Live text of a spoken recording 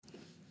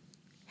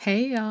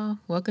Hey y'all,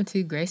 welcome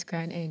to Grace,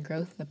 Grind, and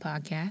Growth, the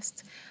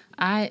podcast.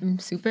 I am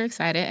super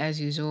excited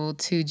as usual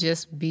to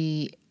just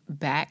be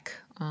back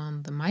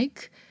on the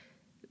mic.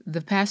 The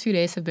past few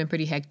days have been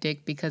pretty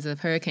hectic because of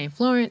Hurricane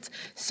Florence,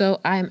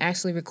 so I am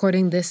actually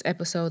recording this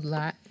episode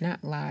not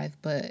live,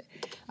 but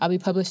I'll be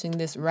publishing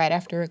this right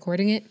after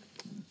recording it.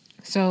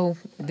 So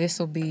this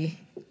will be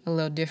a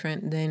little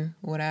different than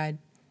what I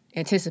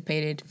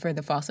anticipated for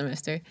the fall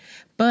semester.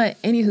 But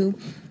anywho,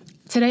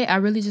 today I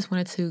really just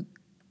wanted to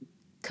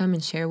come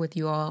and share with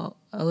you all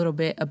a little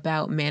bit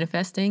about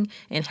manifesting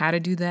and how to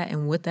do that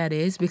and what that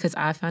is, because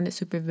I find it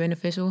super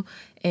beneficial.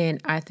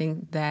 And I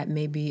think that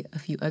maybe a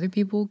few other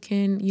people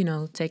can,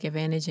 take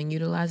advantage and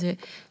utilize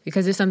it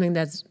because it's something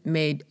that's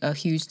made a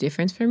huge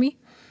difference for me.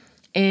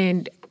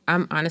 And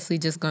I'm honestly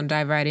just going to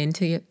dive right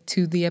into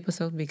the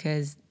episode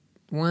because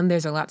one,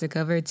 there's a lot to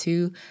cover.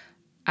 Two,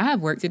 I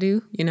have work to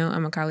do.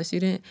 I'm a college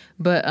student.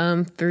 But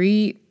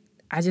three,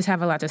 I just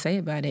have a lot to say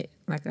about it.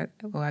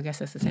 I guess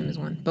that's the same as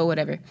one, but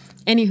whatever.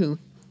 Anywho,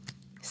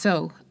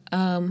 so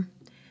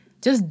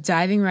just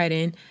diving right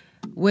in.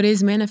 What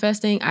is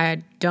manifesting?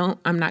 I'm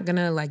not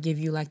gonna give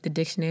you the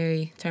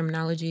dictionary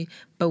terminology,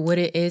 but what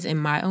it is in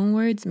my own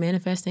words,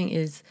 manifesting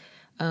is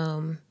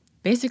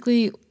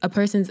basically a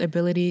person's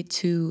ability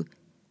to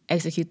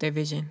execute their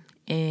vision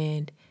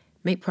and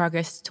make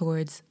progress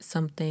towards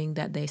something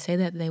that they say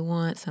that they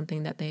want,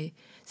 something that they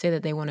say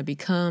that they want to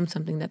become,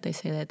 something that they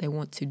say that they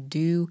want to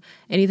do,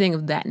 anything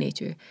of that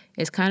nature.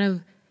 It's kind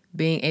of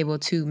being able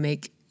to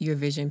make your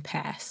vision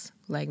pass,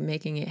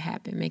 making it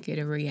happen, make it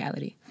a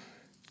reality.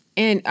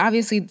 And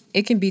obviously,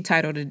 it can be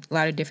titled a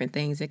lot of different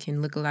things. It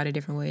can look a lot of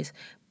different ways.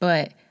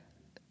 But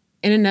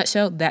in a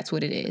nutshell, that's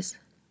what it is.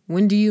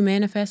 When do you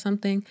manifest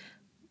something?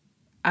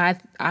 I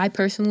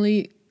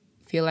personally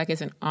feel like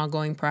it's an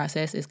ongoing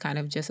process. It's kind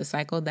of just a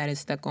cycle that is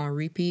stuck on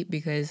repeat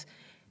because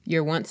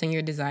your wants and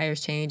your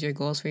desires change, your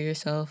goals for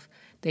yourself,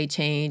 they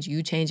change,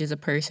 you change as a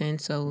person.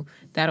 So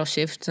that'll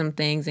shift some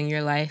things in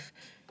your life.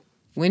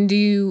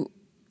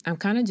 I'm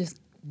kind of just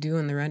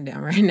doing the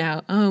rundown right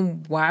now.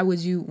 Why would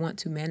you want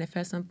to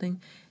manifest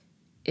something?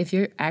 If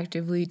you're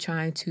actively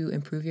trying to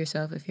improve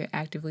yourself, if you're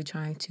actively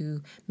trying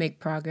to make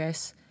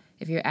progress,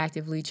 if you're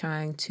actively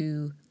trying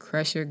to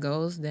crush your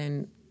goals,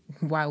 then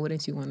why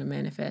wouldn't you want to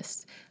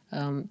manifest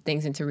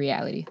things into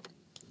reality?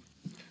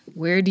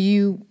 Where do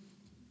you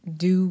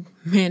do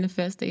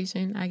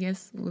manifestation, I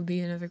guess would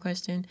be another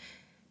question.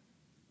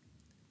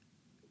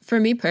 For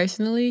me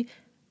personally,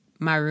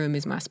 my room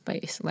is my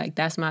space.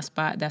 That's my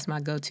spot. That's my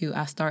go-to.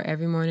 I start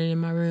every morning in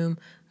my room.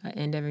 I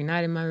end every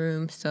night in my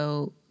room.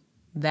 So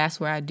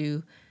that's where I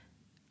do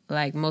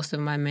most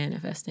of my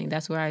manifesting.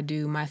 That's where I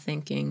do my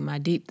thinking, my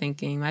deep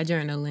thinking, my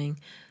journaling.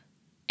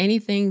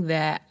 Anything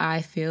that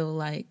I feel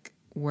like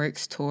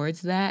works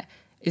towards that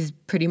is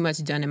pretty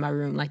much done in my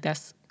room.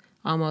 That's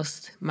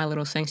almost my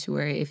little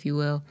sanctuary, if you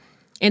will.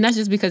 And that's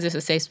just because it's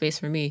a safe space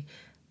for me.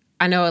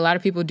 I know a lot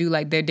of people do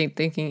their deep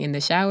thinking in the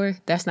shower.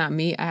 That's not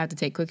me. I have to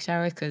take quick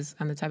showers because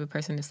I'm the type of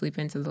person to sleep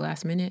into the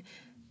last minute.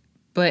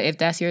 But if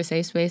that's your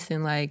safe space,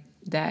 then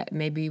that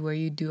may be where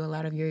you do a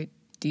lot of your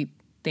deep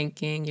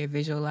thinking, your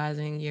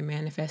visualizing, your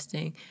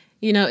manifesting.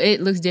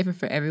 It looks different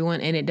for everyone,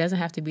 and it doesn't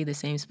have to be the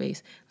same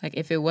space.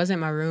 If it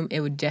wasn't my room,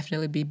 it would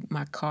definitely be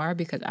my car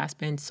because I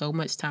spend so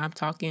much time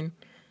talking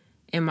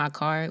in my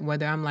car,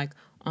 whether I'm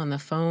on the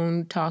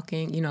phone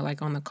talking,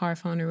 on the car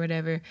phone or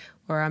whatever,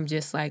 or I'm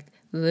just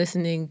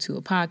listening to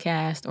a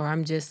podcast, or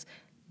I'm just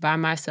by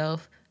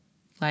myself,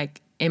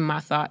 in my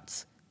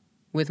thoughts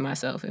with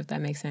myself, if that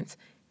makes sense.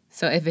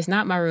 So if it's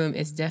not my room,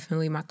 it's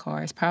definitely my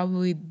car. It's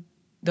probably,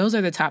 those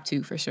are the top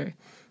two for sure.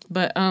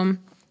 But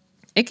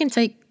it can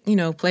take,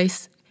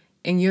 place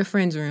in your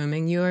friend's room,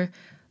 in your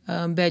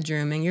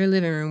bedroom, in your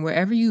living room,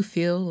 wherever you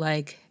feel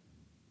like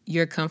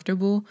you're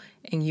comfortable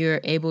and you're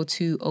able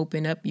to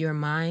open up your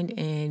mind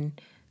and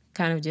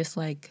kind of just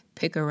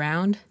pick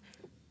around.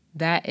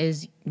 That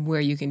is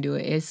where you can do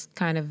it. It's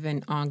kind of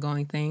an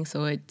ongoing thing,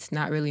 so it's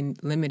not really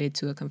limited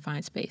to a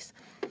confined space.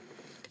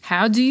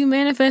 How do you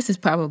manifest is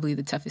probably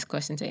the toughest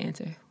question to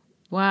answer.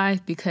 Why?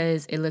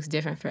 Because it looks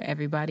different for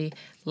everybody,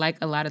 like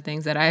a lot of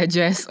things that I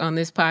address on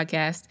this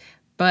podcast.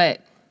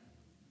 But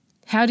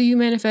how do you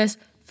manifest?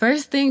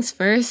 First things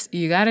first,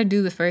 you got to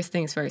do the first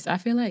things first. I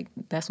feel like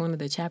that's one of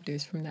the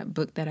chapters from that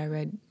book that I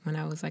read when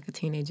I was a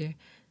teenager,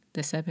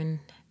 The Seven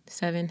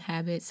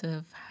Habits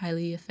of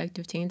Highly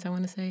Effective Teens, I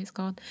want to say it's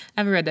called.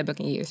 I haven't read that book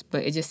in years,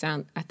 but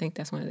I think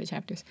that's one of the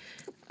chapters.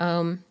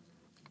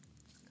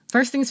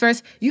 First things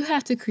first, you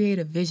have to create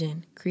a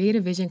vision. Create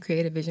a vision,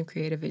 create a vision,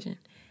 create a vision.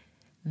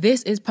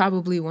 This is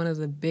probably one of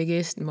the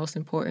biggest, most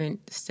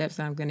important steps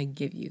I'm going to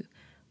give you.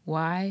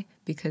 Why?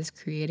 Because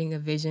creating a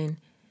vision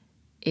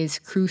is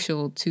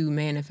crucial to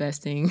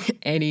manifesting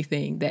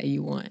anything that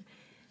you want.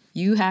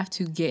 You have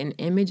to get an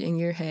image in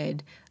your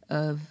head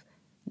of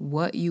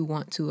what you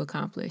want to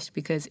accomplish,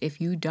 because if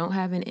you don't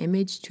have an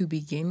image to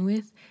begin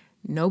with,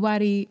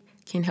 nobody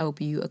can help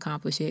you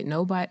accomplish it.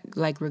 Nobody,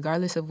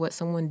 regardless of what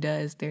someone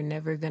does, they're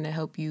never going to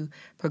help you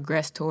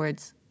progress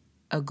towards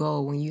a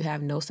goal when you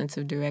have no sense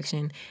of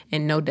direction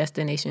and no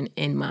destination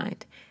in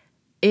mind.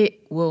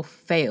 It will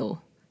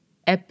fail,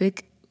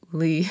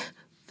 epically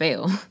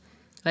fail.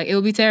 Like, it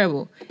will be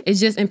terrible. It's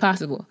just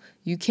impossible.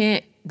 You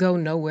can't go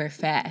nowhere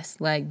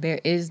fast. Like,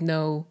 there's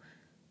nothing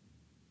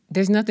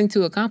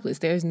to accomplish.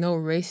 There's no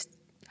race.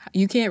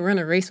 You can't run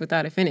a race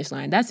without a finish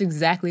line. That's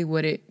exactly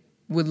what it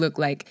would look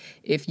like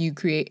if you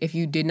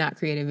did not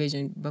create a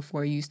vision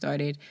before you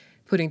started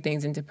putting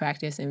things into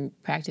practice and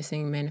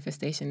practicing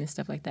manifestation and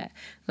stuff like that.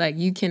 Like,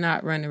 you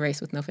cannot run a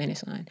race with no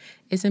finish line.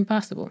 It's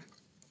impossible.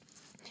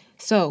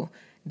 So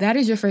that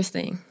is your first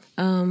thing.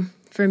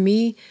 For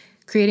me,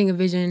 creating a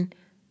vision,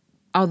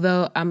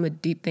 although I'm a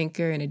deep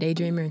thinker and a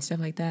daydreamer and stuff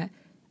like that,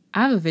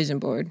 I have a vision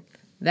board.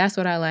 That's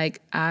what I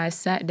like. I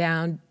sat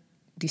down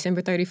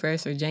December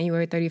 31st or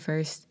January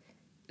 31st.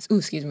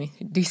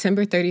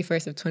 December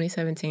 31st of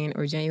 2017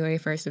 or January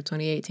 1st of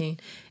 2018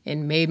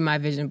 and made my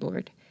vision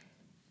board.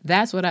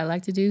 That's what I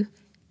like to do.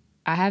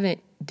 I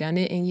haven't done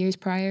it in years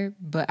prior,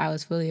 but I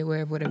was fully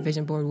aware of what a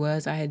vision board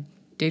was. I had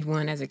did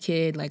one as a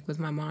kid, like with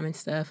my mom and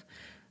stuff.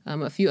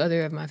 A few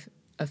other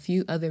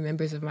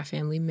members of my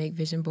family make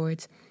vision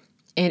boards.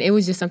 And it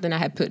was just something I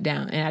had put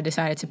down, and I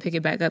decided to pick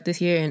it back up this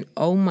year. And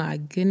oh my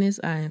goodness,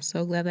 I am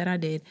so glad that I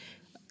did,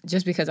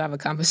 just because I've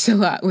accomplished a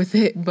lot with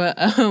it. But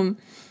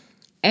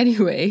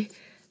anyway,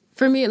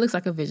 for me, it looks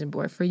like a vision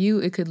board. For you,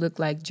 it could look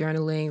like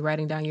journaling,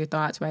 writing down your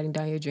thoughts, writing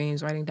down your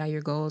dreams, writing down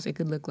your goals. It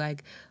could look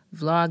like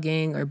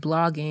vlogging or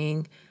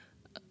blogging,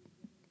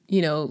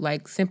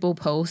 like simple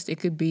posts. It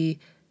could be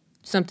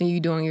something you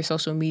do on your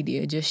social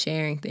media, just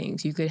sharing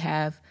things. You could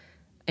have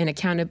an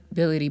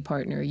accountability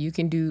partner. You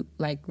can do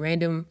like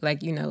random,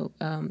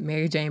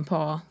 Mary Jane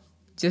Paul,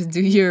 just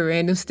do your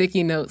random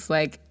sticky notes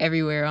like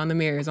everywhere on the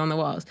mirrors, on the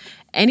walls.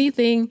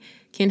 Anything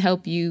can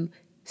help you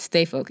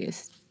stay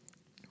focused.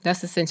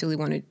 That's essentially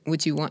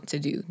what you want to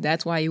do.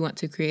 That's why you want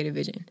to create a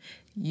vision.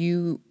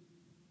 I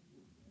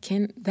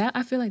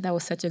feel like that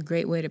was such a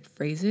great way to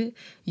phrase it.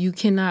 You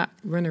cannot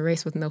run a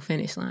race with no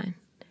finish line.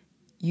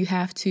 You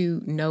have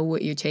to know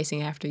what you're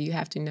chasing after. You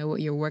have to know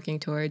what you're working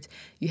towards.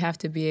 You have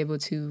to be able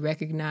to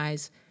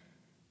recognize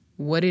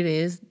what it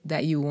is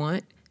that you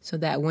want so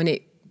that when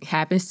it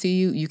happens to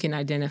you, you can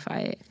identify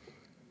it.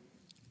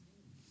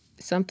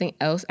 Something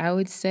else I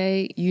would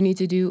say you need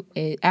to do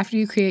is, after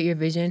you create your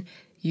vision,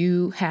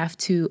 you have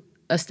to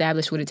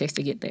establish what it takes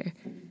to get there.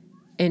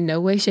 In no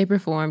way, shape, or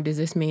form does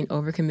this mean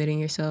overcommitting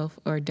yourself,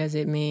 or does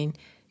it mean,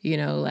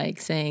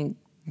 saying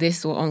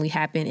this will only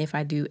happen if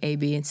I do A,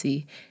 B, and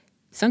C.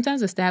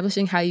 Sometimes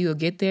establishing how you will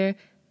get there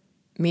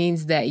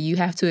means that you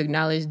have to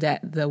acknowledge that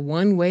the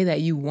one way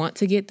that you want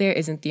to get there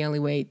isn't the only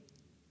way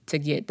to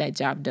get that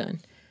job done.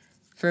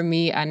 For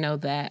me, I know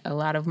that a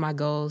lot of my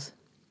goals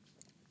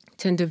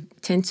tend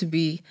to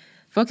be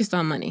focused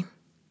on money.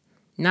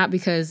 Not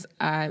because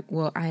I'm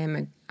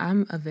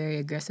a very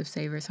aggressive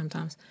saver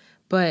sometimes,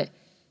 but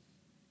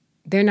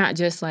they're not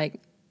just like,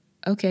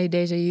 okay,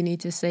 Deja, you need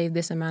to save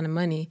this amount of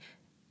money.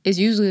 It's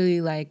usually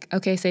like,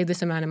 okay, save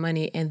this amount of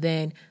money and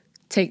then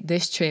take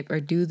this trip or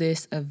do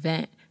this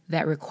event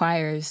that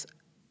requires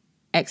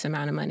X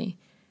amount of money.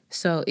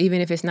 So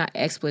even if it's not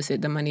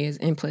explicit, the money is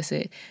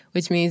implicit,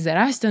 which means that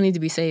I still need to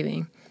be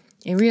saving.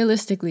 And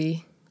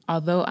realistically,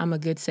 although I'm a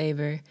good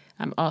saver,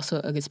 I'm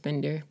also a good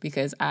spender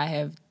because I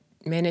have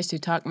managed to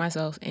talk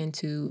myself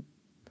into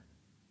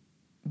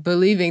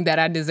believing that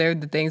I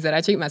deserve the things that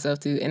I treat myself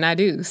to, and I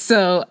do.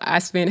 So I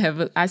spend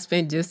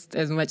just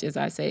as much as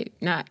I save,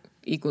 not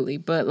equally,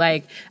 but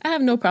I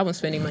have no problem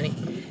spending money.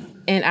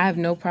 And I have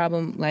no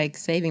problem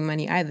saving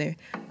money either.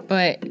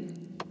 But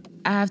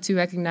I have to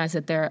recognize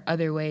that there are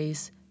other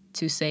ways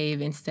to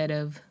save instead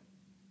of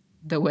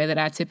the way that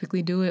I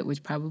typically do it,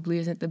 which probably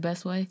isn't the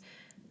best way.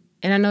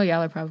 And I know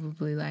y'all are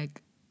probably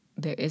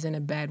there isn't a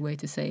bad way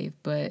to save,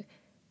 but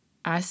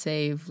I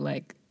save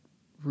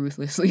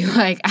ruthlessly.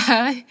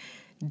 I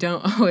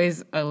don't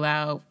always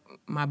allow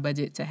my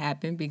budget to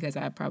happen because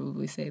I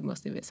probably save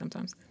most of it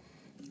sometimes.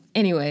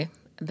 Anyway,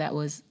 that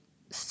was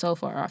so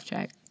far off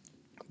track.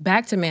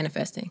 Back to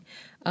manifesting.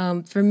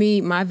 For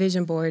me, my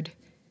vision board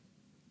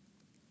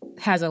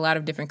has a lot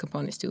of different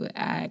components to it.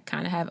 I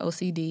kind of have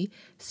OCD,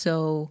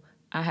 so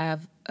I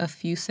have a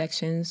few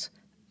sections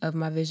of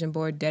my vision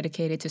board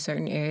dedicated to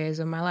certain areas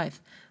of my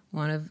life.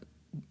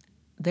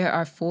 There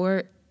are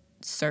 4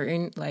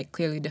 certain,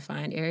 clearly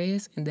defined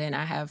areas, and then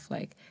I have,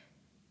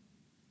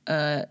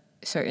 a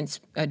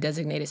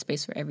designated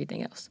space for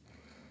everything else.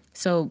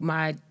 So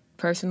my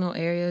personal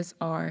areas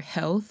are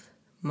health,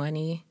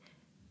 money,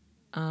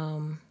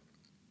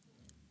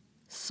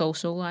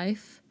 social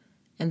life,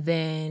 and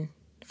then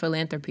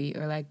philanthropy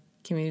or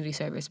community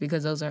service,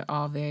 because those are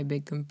all very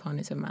big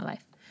components of my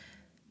life.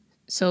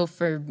 So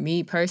for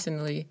me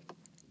personally,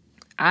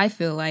 I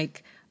feel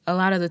like a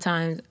lot of the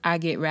times I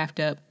get wrapped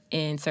up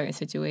in certain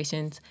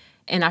situations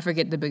and I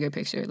forget the bigger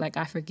picture.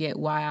 I forget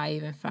why I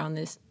even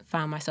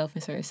found myself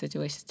in certain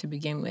situations to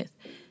begin with.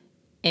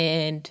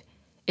 And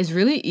it's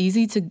really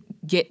easy to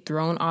get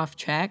thrown off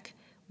track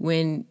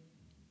when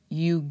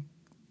you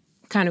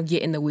kind of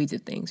get in the weeds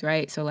of things,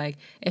 right? So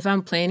if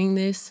I'm planning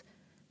this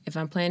if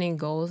I'm planning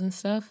goals and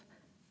stuff,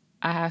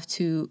 I have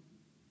to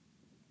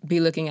be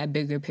looking at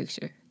bigger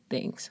picture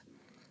things.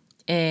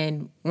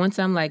 And once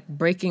I'm like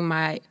breaking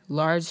my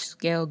large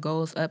scale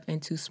goals up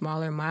into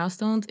smaller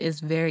milestones, it's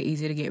very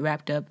easy to get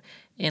wrapped up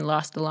and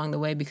lost along the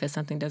way because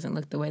something doesn't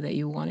look the way that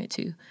you want it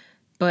to.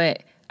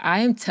 But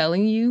I am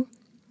telling you,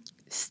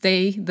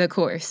 stay the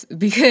course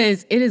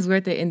because it is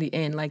worth it in the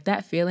end. Like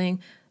that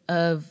feeling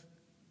of,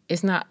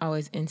 it's not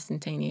always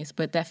instantaneous,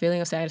 but that feeling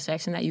of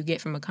satisfaction that you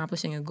get from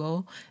accomplishing a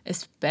goal,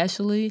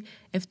 especially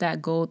if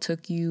that goal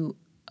took you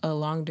a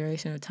long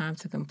duration of time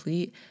to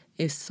complete,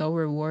 is so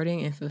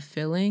rewarding and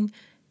fulfilling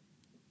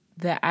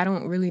that I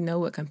don't really know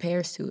what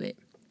compares to it.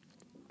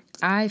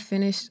 I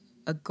finished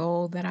a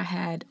goal that I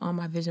had on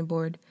my vision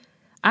board.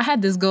 I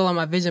had this goal on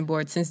my vision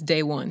board since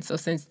day one, so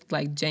since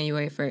like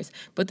January 1st.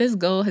 But this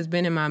goal has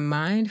been in my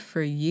mind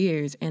for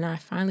years, and I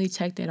finally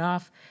checked it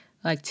off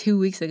like 2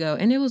 weeks ago,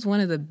 and it was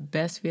one of the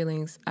best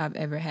feelings I've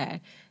ever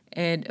had.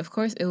 And of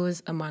course, it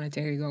was a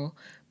monetary goal,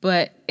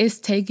 but it's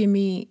taken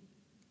me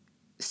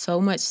so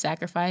much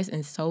sacrifice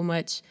and so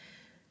much,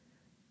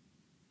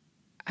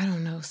 I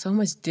don't know, so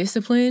much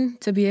discipline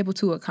to be able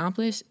to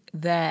accomplish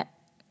that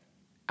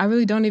I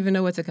really don't even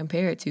know what to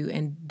compare it to.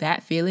 And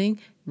that feeling,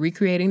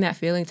 recreating that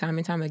feeling time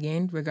and time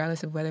again,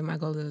 regardless of whether my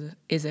goal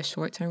is a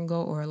short-term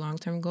goal or a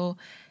long-term goal,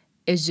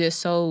 is just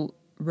so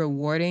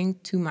rewarding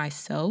to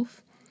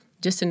myself.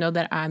 Just to know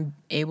that I'm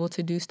able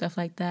to do stuff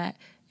like that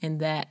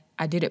and that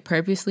I did it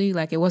purposely,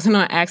 like it wasn't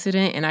on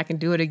accident and I can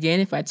do it again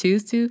if I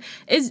choose to.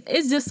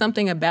 It's just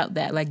something about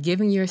that. Like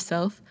giving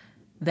yourself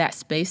that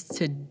space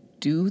to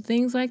do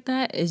things like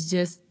that is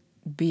just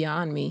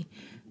beyond me.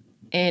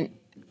 And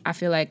I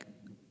feel like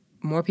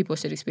more people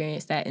should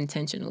experience that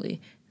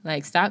intentionally.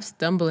 Like, stop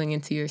stumbling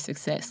into your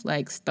success.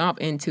 Like, stomp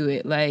into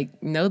it.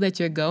 Like, know that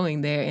you're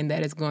going there and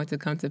that it's going to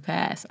come to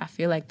pass. I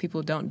feel like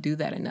people don't do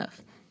that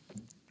enough.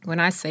 When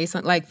I say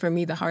something, like for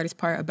me, the hardest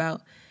part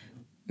about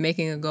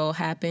making a goal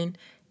happen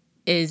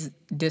is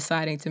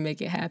deciding to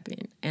make it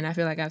happen. And I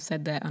feel like I've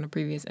said that on a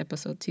previous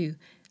episode too.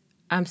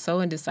 I'm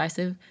so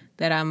indecisive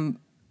that I'm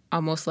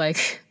almost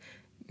like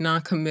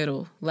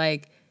non-committal.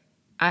 Like,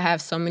 I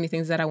have so many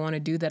things that I want to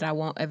do that I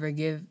won't ever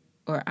give,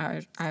 or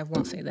I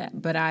won't say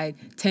that, but I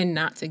tend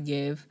not to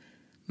give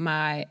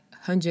my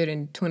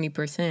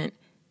 120%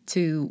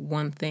 to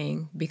one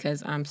thing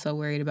because I'm so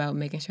worried about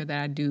making sure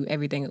that I do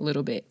everything a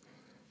little bit.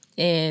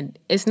 And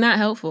it's not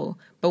helpful.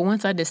 But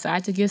once I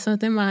decide to give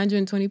something my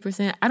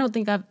 120%,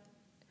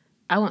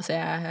 I won't say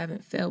I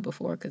haven't failed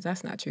before because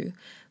that's not true.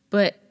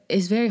 But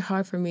it's very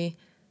hard for me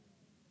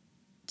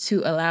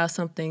to allow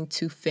something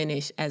to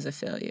finish as a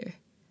failure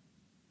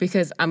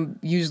because I'm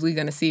usually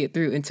going to see it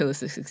through until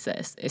it's a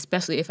success,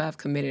 especially if I've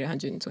committed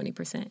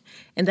 120%.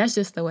 And that's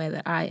just the way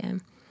that I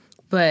am.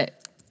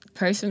 But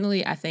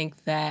personally, I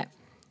think that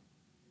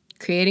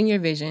creating your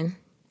vision,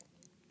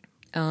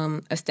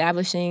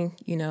 establishing,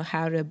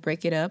 how to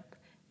break it up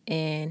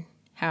and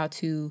how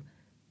to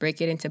break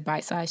it into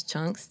bite-sized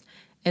chunks,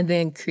 and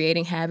then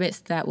creating habits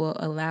that will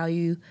allow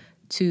you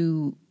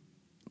to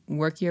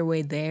work your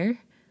way there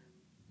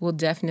will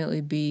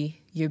definitely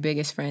be your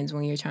biggest friends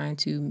when you're trying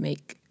to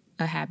make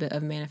a habit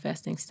of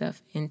manifesting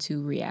stuff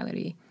into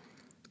reality.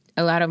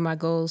 A lot of my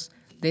goals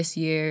this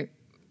year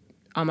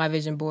on my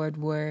vision board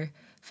were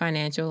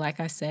financial, like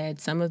I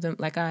said. Some of them,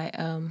 like I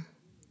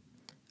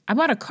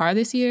bought a car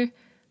this year.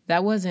 I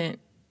won't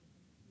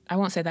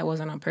say that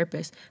wasn't on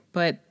purpose,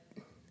 but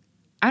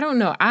I don't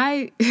know.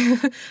 I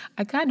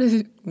kind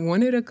of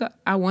wanted a car.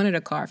 I wanted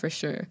a car for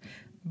sure.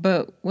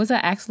 But was I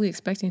actually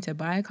expecting to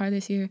buy a car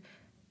this year?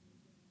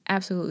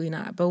 Absolutely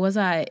not. But was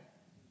I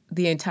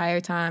the entire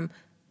time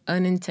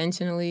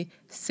unintentionally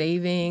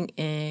saving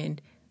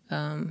and,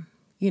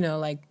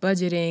 like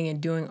budgeting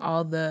and doing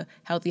all the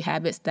healthy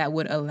habits that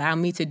would allow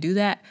me to do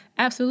that?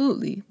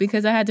 Absolutely.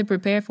 Because I had to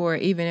prepare for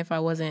it even if I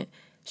wasn't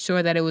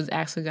sure that it was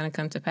actually going to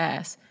come to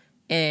pass.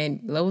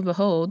 And lo and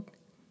behold,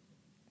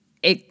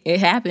 it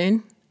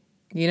happened,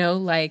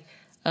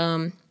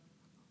 I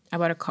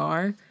bought a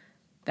car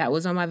that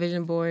was on my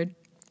vision board.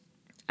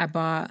 I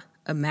bought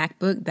a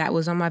MacBook that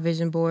was on my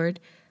vision board.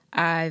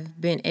 I've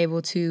been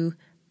able to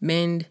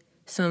mend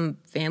some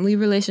family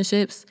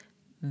relationships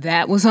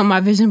that was on my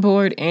vision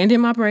board and in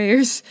my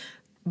prayers.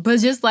 But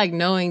just like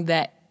knowing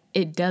that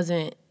it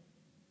doesn't,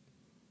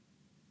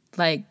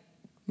 like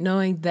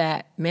knowing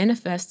that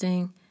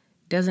manifesting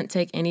doesn't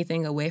take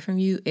anything away from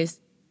you is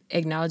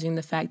acknowledging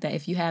the fact that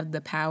if you have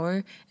the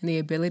power and the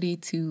ability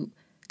to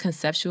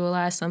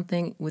conceptualize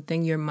something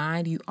within your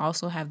mind, you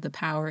also have the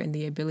power and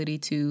the ability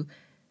to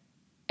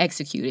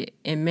execute it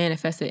and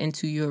manifest it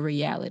into your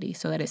reality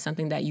so that it's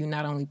something that you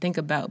not only think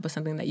about, but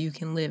something that you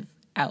can live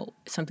out,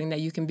 something that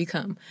you can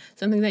become,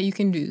 something that you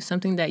can do,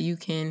 something that you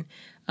can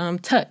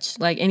touch,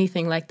 like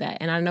anything like that.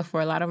 And I know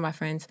for a lot of my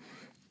friends,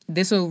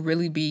 this will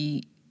really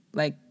be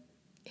like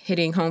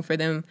hitting home for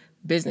them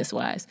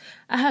business-wise.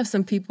 I have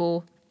some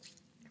people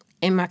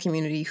in my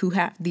community who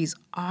have these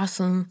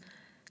awesome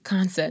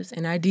concepts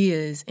and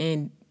ideas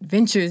and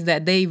ventures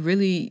that they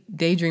really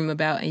daydream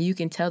about, and you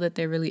can tell that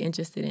they're really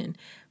interested in.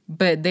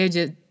 But they're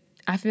just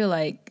I feel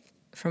like,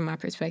 from my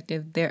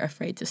perspective, they're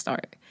afraid to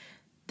start.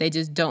 They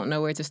just don't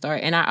know where to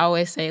start. And I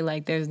always say,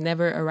 like, there's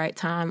never a right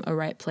time, a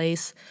right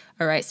place,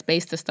 a right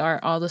space to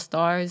start. All the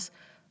stars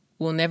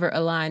will never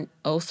align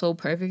oh so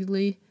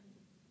perfectly.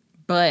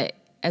 But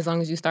as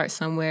long as you start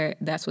somewhere,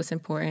 that's what's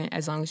important.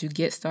 As long as you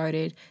get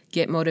started,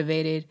 get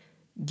motivated,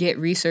 get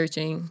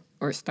researching,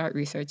 or start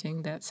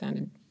researching. That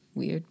sounded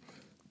weird.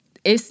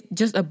 It's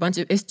just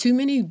it's too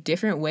many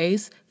different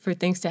ways for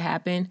things to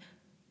happen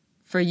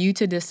for you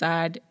to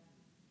decide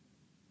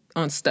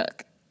on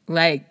stuck.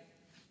 Like,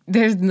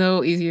 there's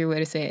no easier way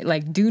to say it.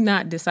 Like, do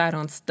not decide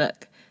on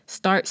stuck.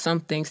 Start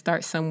something,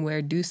 start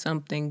somewhere, do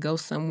something, go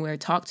somewhere,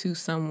 talk to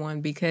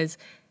someone, because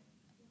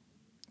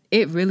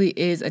it really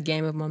is a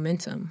game of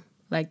momentum.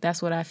 Like,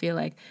 that's what I feel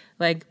like.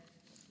 Like,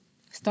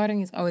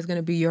 starting is always going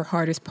to be your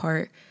hardest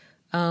part,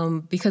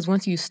 because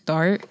once you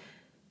start,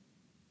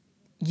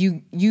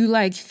 you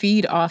like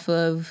feed off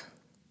of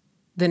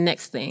the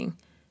next thing.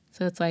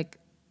 So it's like,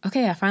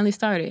 okay, I finally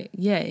started.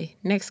 Yay.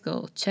 Next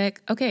goal.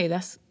 Check. Okay,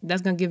 that's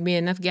going to give me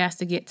enough gas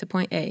to get to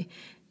point A.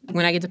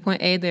 When I get to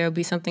point A, there'll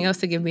be something else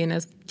to give me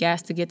enough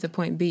gas to get to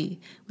point B.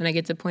 When I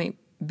get to point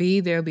B,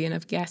 there'll be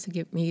enough gas to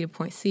get me to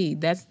point C.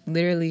 That's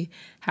literally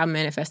how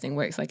manifesting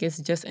works. Like, it's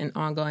just an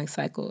ongoing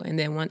cycle. And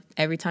then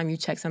every time you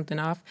check something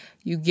off,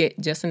 you get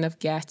just enough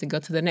gas to go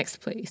to the next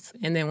place.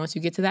 And then once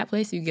you get to that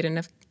place, you get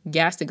enough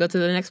gas to go to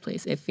the next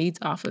place. It feeds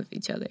off of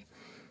each other.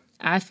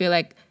 I feel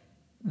like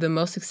the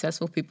most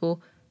successful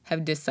people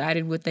have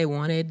decided what they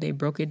wanted. They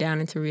broke it down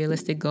into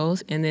realistic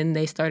goals, and then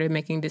they started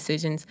making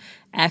decisions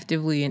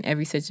actively in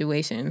every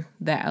situation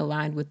that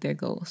aligned with their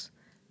goals.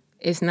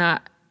 It's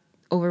not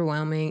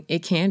overwhelming. It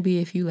can be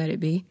if you let it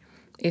be.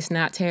 It's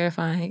not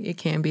terrifying. It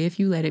can be if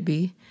you let it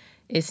be.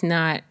 It's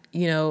not,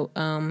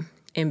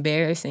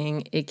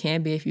 embarrassing. It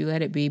can be if you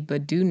let it be.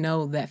 But do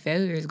know that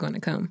failure is going to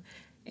come.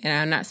 And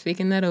I'm not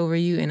speaking that over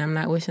you, and I'm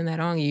not wishing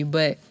that on you,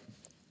 but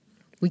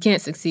we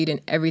can't succeed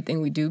in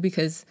everything we do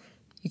because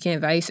you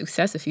can't value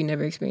success if you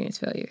never experience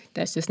failure.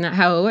 That's just not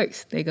how it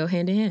works. They go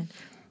hand in hand.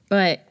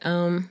 But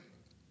I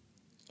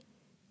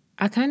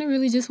kind of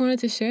really just wanted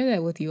to share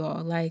that with you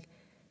all. Like,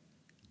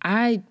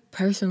 I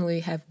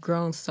personally have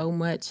grown so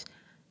much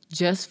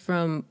just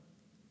from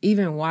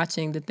even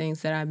watching the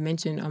things that I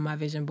mentioned on my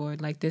vision board.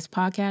 Like, this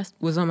podcast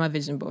was on my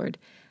vision board.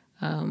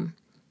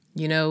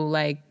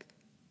 Like,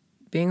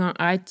 being on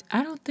I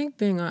don't think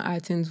being on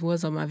iTunes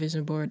was on my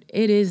vision board.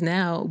 It is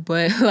now,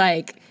 but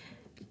like,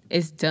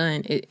 it's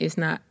done.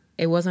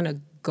 It wasn't a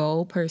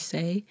goal per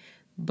se,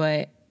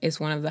 but it's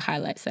one of the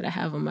highlights that I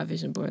have on my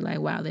vision board. Like,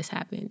 wow, this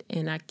happened.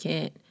 And I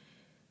can't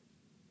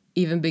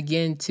even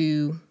begin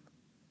to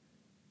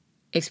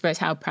express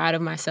how proud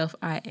of myself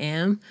I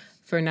am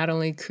for not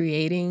only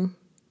creating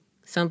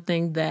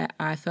something that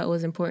I felt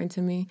was important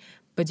to me,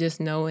 but just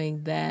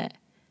knowing that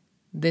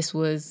this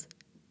was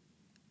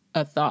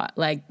a thought.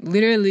 Like,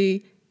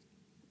 literally,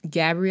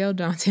 Gabrielle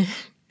Daunton,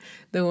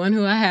 the one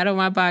who I had on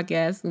my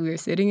podcast, we were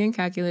sitting in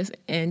calculus,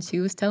 and she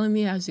was telling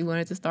me how she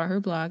wanted to start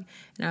her blog.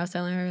 And I was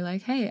telling her,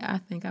 like, hey, I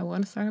think I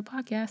want to start a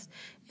podcast,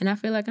 and I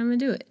feel like I'm going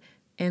to do it.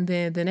 And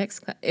then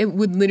it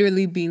would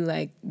literally be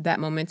like that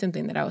momentum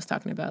thing that I was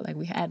talking about. Like,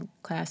 we had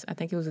class, I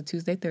think it was a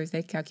Tuesday,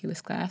 Thursday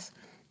calculus class.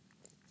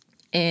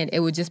 And it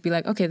would just be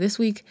like, okay, this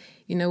week,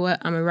 you know what?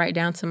 I'm going to write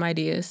down some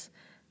ideas.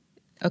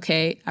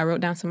 Okay, I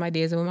wrote down some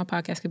ideas of what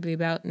my podcast could be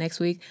about. Next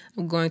week,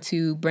 I'm going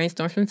to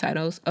brainstorm some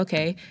titles.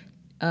 Okay,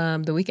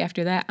 the week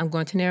after that, I'm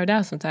going to narrow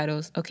down some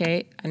titles.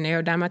 Okay, I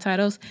narrowed down my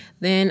titles.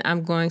 Then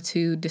I'm going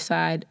to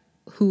decide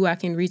who I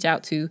can reach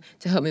out to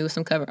help me with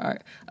some cover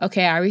art.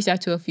 Okay, I reached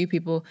out to a few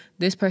people.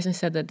 This person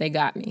said that they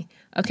got me.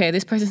 Okay,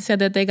 this person said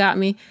that they got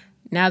me.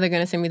 Now they're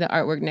going to send me the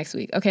artwork next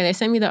week. Okay, they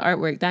sent me the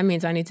artwork. That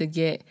means I need to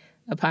get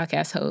a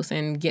podcast host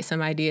and get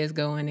some ideas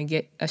going and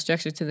get a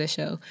structure to the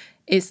show.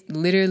 It's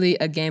literally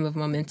a game of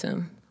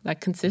momentum, like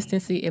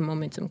consistency and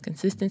momentum,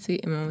 consistency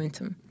and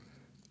momentum.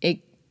 It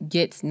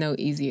gets no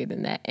easier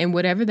than that. And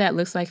whatever that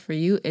looks like for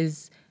you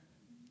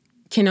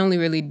can only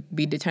really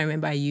be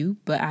determined by you.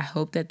 But I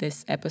hope that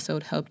this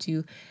episode helped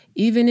you,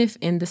 even if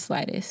in the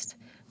slightest.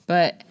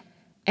 But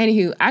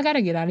anywho, I got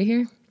to get out of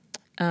here.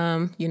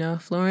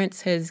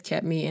 Florence has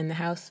kept me in the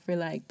house for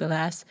like the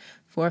last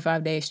 4 or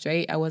 5 days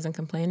straight. I wasn't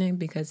complaining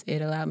because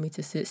it allowed me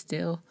to sit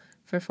still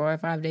for 4 or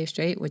 5 days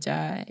straight, which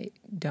I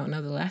don't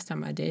know the last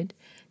time I did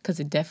because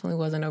it definitely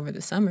wasn't over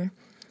the summer.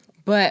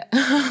 But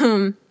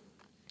I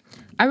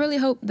really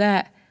hope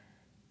that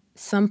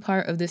some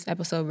part of this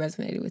episode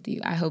resonated with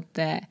you. I hope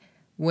that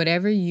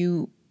whatever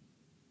you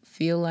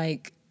feel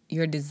like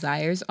your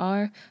desires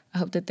are, I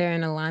hope that they're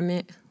in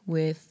alignment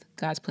with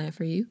God's plan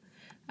for you.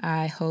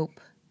 I hope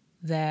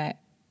that,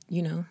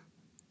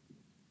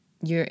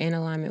 you're in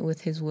alignment with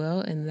His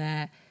will and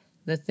that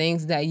the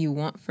things that you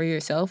want for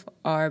yourself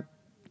are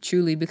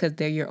truly because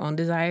they're your own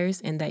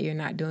desires and that you're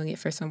not doing it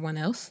for someone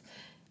else.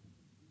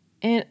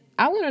 And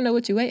I want to know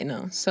what you're waiting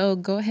on. So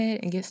go ahead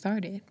and get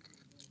started.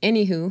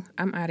 Anywho,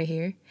 I'm out of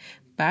here.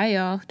 Bye,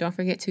 y'all. Don't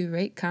forget to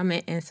rate,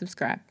 comment, and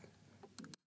subscribe.